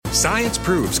Science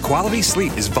proves quality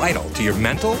sleep is vital to your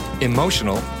mental,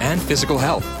 emotional, and physical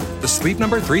health. The Sleep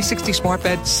Number 360 smart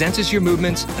bed senses your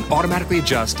movements and automatically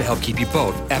adjusts to help keep you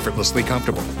both effortlessly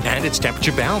comfortable. And it's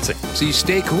temperature balancing, so you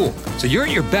stay cool. So you're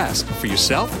at your best for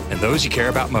yourself and those you care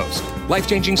about most.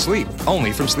 Life-changing sleep,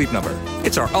 only from Sleep Number.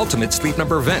 It's our ultimate Sleep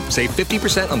Number event. Save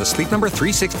 50% on the Sleep Number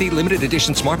 360 limited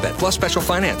edition smart bed, plus special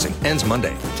financing. Ends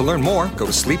Monday. To learn more, go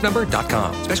to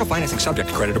sleepnumber.com. Special financing subject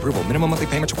to credit approval. Minimum monthly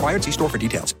payments required. See store for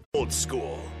details. Old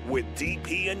School with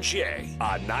DP and J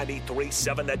on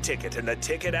 93.7 The Ticket and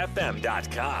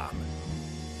theticketfm.com.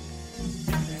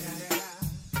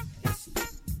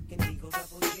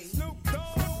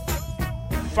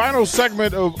 Final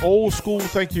segment of Old School.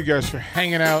 Thank you guys for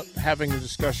hanging out, having a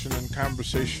discussion and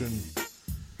conversation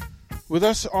with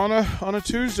us on a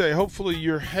Tuesday. Hopefully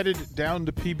you're headed down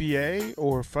to PBA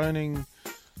or finding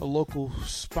a local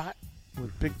spot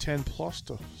with Big Ten Plus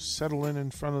to settle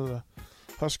in front of the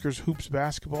Huskers Hoops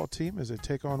basketball team as they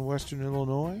take on Western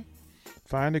Illinois.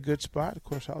 Find a good spot. Of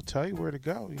course, I'll tell you where to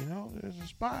go. You know, there's a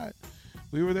spot.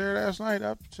 We were there last night.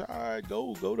 Upside.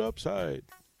 Go to Upside.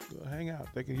 Go hang out.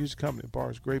 They can use the company. The bar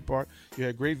is a great bar. You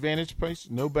had great vantage place.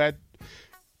 No bad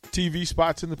TV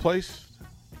spots in the place.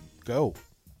 Go.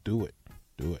 Do it.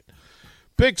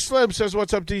 Big Slim says,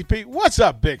 what's up, DP? What's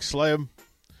up, Big Slim?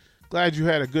 Glad you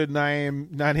had a good 9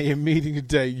 a.m. meeting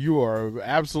today. You are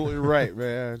absolutely right,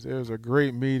 man. It was a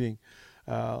great meeting.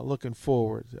 Looking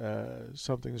forward.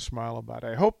 Something to smile about.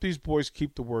 I hope these boys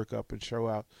keep the work up and show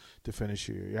out to finish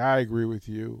here. I agree with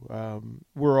you.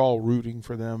 We're all rooting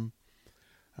for them.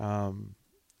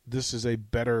 This is a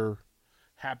better,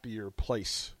 happier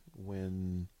place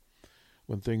when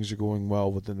things are going well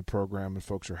within the program and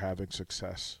folks are having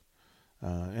success.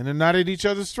 And they're not at each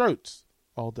other's throats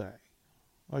all day.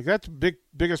 Like, that's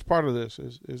biggest part of this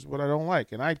is what I don't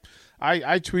like. And I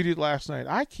tweeted last night,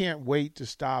 I can't wait to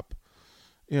stop,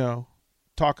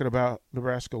 talking about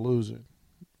Nebraska losing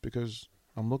because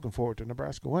I'm looking forward to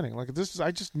Nebraska winning. Like,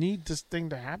 I just need this thing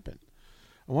to happen.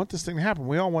 I want this thing to happen.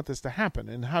 We all want this to happen.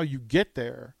 And how you get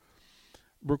there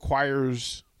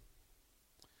requires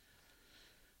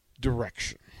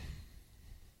direction.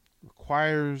 It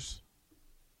requires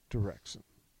direction.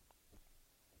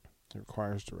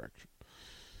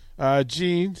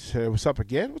 Gene said, what's up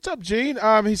again? What's up, Gene?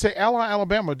 He said,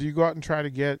 Alabama, do you go out and try to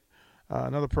get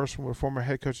another person with former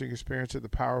head coaching experience at the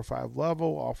Power 5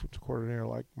 level, offensive coordinator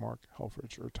like Mark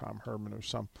Helfrich or Tom Herman or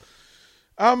some?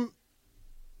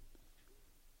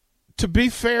 To be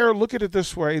fair, look at it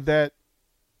this way, that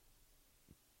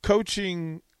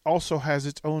coaching also has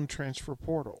its own transfer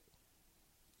portal.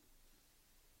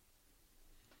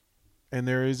 And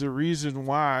there is a reason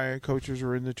why coaches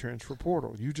are in the transfer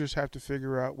portal. You just have to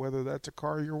figure out whether that's a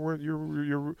car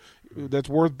that's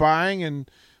worth buying and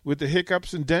with the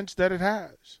hiccups and dents that it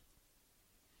has.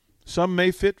 Some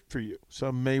may fit for you.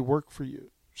 Some may work for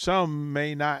you. Some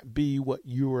may not be what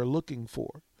you are looking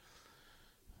for.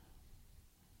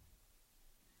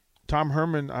 Tom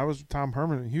Herman, I was with Tom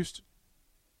Herman in Houston.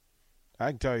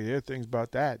 I can tell you there are things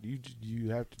about that.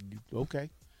 You have to, okay.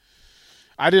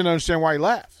 I didn't understand why he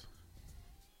left.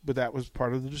 But that was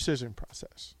part of the decision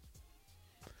process.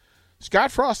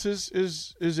 Scott Frost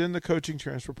is in the coaching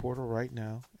transfer portal right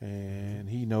now, and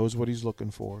he knows what he's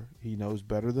looking for. He knows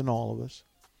better than all of us.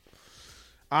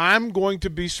 I'm going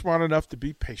to be smart enough to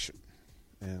be patient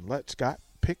and let Scott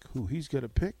pick who he's going to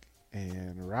pick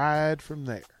and ride from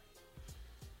there.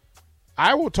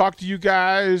 I will talk to you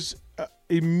guys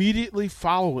immediately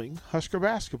following Husker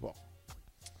basketball.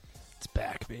 It's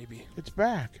back, baby. It's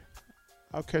back.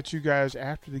 I'll catch you guys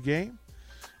after the game,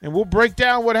 and we'll break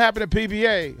down what happened at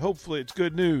PBA. Hopefully it's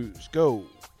good news. Go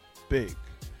Big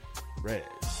Red.